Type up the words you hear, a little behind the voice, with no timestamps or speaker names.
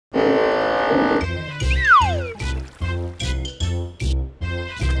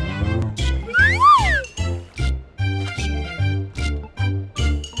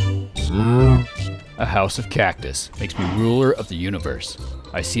house of Cactus makes me ruler of the universe.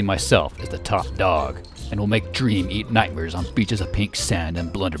 I see myself as the top dog, and will make Dream eat nightmares on beaches of pink sand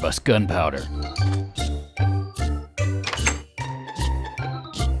and blunderbuss gunpowder.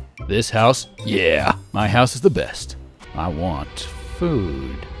 This house? Yeah, my house is the best. I want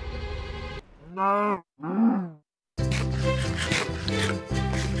food. No.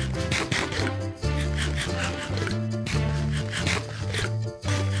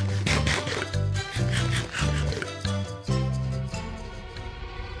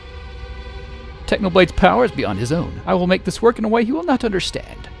 Technoblade's power is beyond his own. I will make this work in a way he will not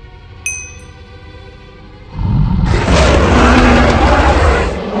understand.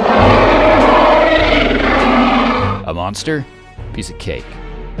 A monster? Piece of cake.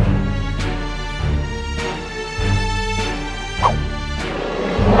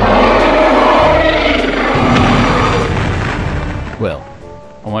 Well,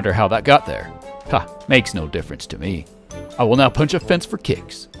 I wonder how that got there. Ha, makes no difference to me. I will now punch a fence for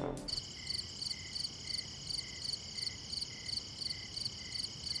kicks.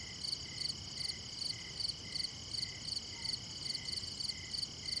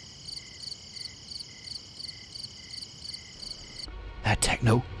 That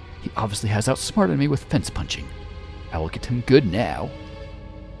Techno, he obviously has outsmarted me with fence punching. I will get him good now.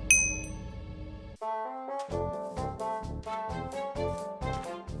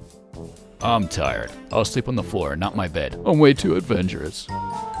 I'm tired. I'll sleep on the floor, not my bed. I'm way too adventurous.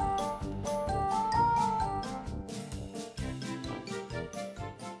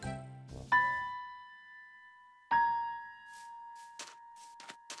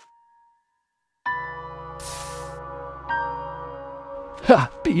 Ha!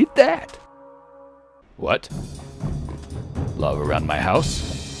 Beat that! What? Lava around my house?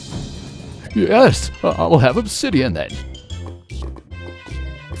 Yes! I'll have obsidian then.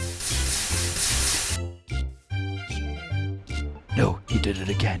 No, he did it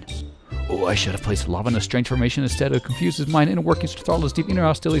again. Oh, I should have placed lava in a strange formation instead. It confused his mind, inner workings to throttle his deep inner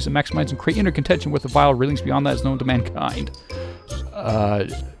hostilities and maximize and create inner contention with the vile reelings beyond that is known to mankind.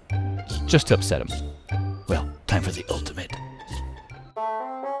 Just to upset him. Well, time for the ultimate.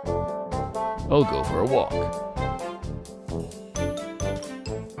 I'll go for a walk.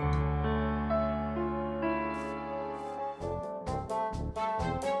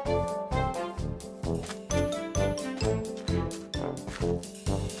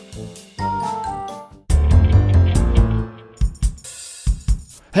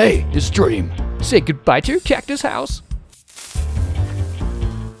 Hey, it's Dream. Say goodbye to your cactus house.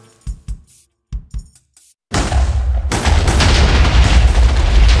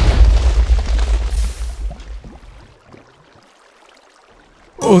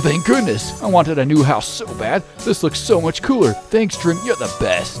 Oh, thank goodness. I wanted a new house so bad. This looks so much cooler. Thanks, Dream. You're the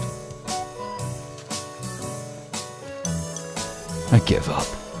best. I give up.